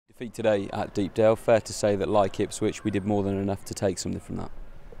Defeat today at Deepdale. Fair to say that, like Ipswich, we did more than enough to take something from that.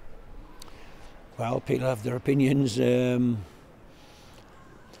 Well, people have their opinions. I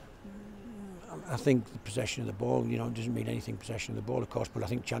think the possession of the ball, it doesn't mean anything, possession of the ball, of course, but I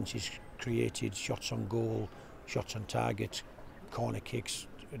think chances created, shots on goal, shots on target, corner kicks,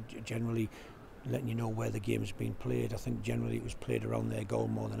 generally letting you know where the game's been played. I think generally it was played around their goal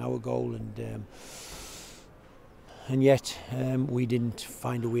more than our goal, and yet we didn't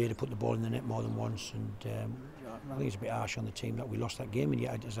find a way to put the ball in the net more than once, and I think it's a bit harsh on the team that we lost that game, and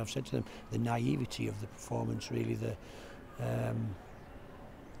yet, as I've said to them, the naivety of the performance, really,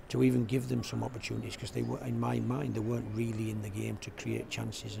 to even give them some opportunities, because they were, in my mind, they weren't really in the game to create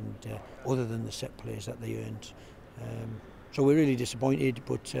chances, and other than the set plays that they earned. So we're really disappointed,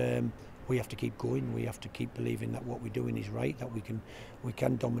 but we have to keep going. We have to keep believing that what we're doing is right, that we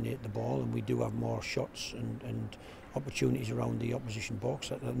can dominate the ball, and we do have more shots and opportunities around the opposition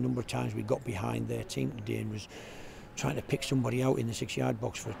box. A number of times we got behind their team today and was trying to pick somebody out in the 6-yard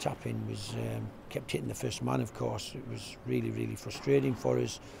box for a tap-in, kept hitting the first man, of course. It was really, really frustrating for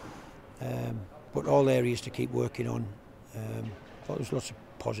us. But all areas to keep working on. I thought there was lots of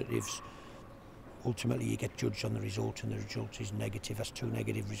positives. Ultimately, you get judged on the result, and the result is negative. That's 2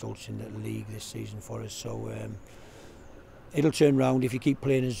 negative results in the league this season for us. So it'll turn round if you keep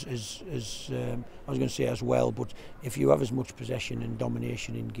playing as I was going to say as well, but if you have as much possession and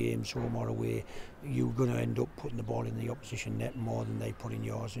domination in games, home or away, you're going to end up putting the ball in the opposition net more than they put in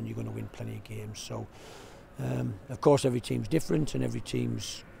yours, and you're going to win plenty of games. So, of course, every team's different, and every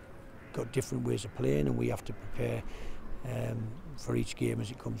team's got different ways of playing, and we have to prepare for each game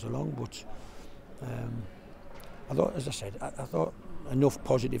as it comes along. But I thought, as I said, I thought enough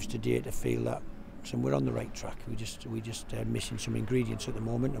positives today to feel that we're on the right track. We just missing some ingredients at the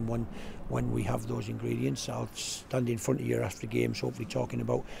moment, and when we have those ingredients, I'll stand in front of you after games, hopefully talking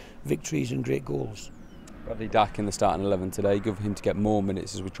about victories and great goals. Bradley Dack in the starting 11 today. Good for him to get more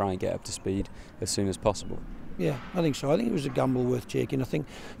minutes as we try and get up to speed as soon as possible. Yeah, I think so. I think it was a gamble worth taking. I think,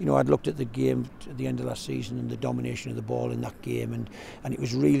 I'd looked at the game at the end of last season and the domination of the ball in that game, and it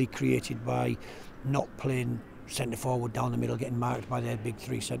was really created by not playing centre forward down the middle, getting marked by their big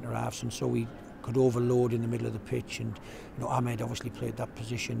 3 centre halves, and so we could overload in the middle of the pitch. And Ahmed obviously played that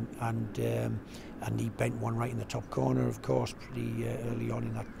position, and he bent one right in the top corner, of course, pretty early on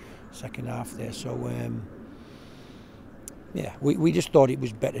in that second half there. So yeah, we just thought it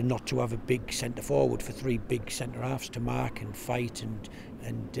was better not to have a big centre forward for 3 big centre halves to mark and fight,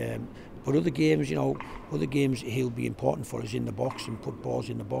 but other games, he'll be important for us in the box and put balls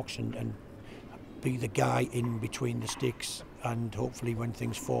in the box and be the guy in between the sticks, and hopefully when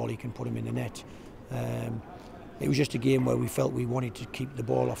things fall he can put them in the net. It was just a game where we felt we wanted to keep the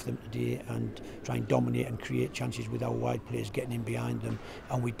ball off them today and try and dominate and create chances with our wide players getting in behind them,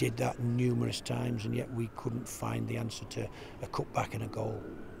 and we did that numerous times, and yet we couldn't find the answer to a cutback and a goal.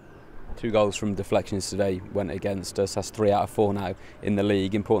 2 goals from deflections today went against us. That's 3 out of 4 now in the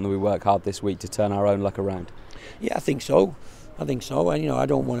league. Important that we work hard this week to turn our own luck around. Yeah, I think so. And I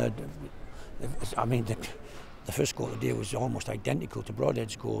don't want to. I mean, the first goal of the day was almost identical to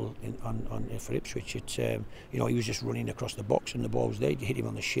Broadhead's goal for Ipswich. He was just running across the box and the ball was there. He hit him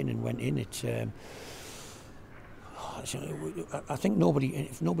on the shin and went in. I think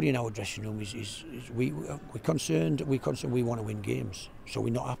nobody in our dressing room we're concerned. We want to win games, so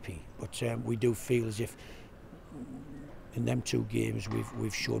we're not happy. But we do feel as if in them 2 games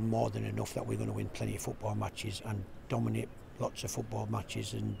we've shown more than enough that we're going to win plenty of football matches and dominate lots of football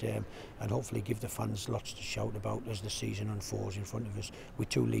matches, and hopefully give the fans lots to shout about as the season unfolds in front of us. With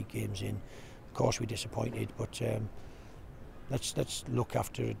 2 league games in, of course we're disappointed, but let's look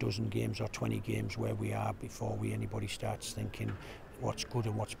after a dozen games or 20 games where we are before anybody starts thinking what's good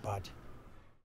and what's bad.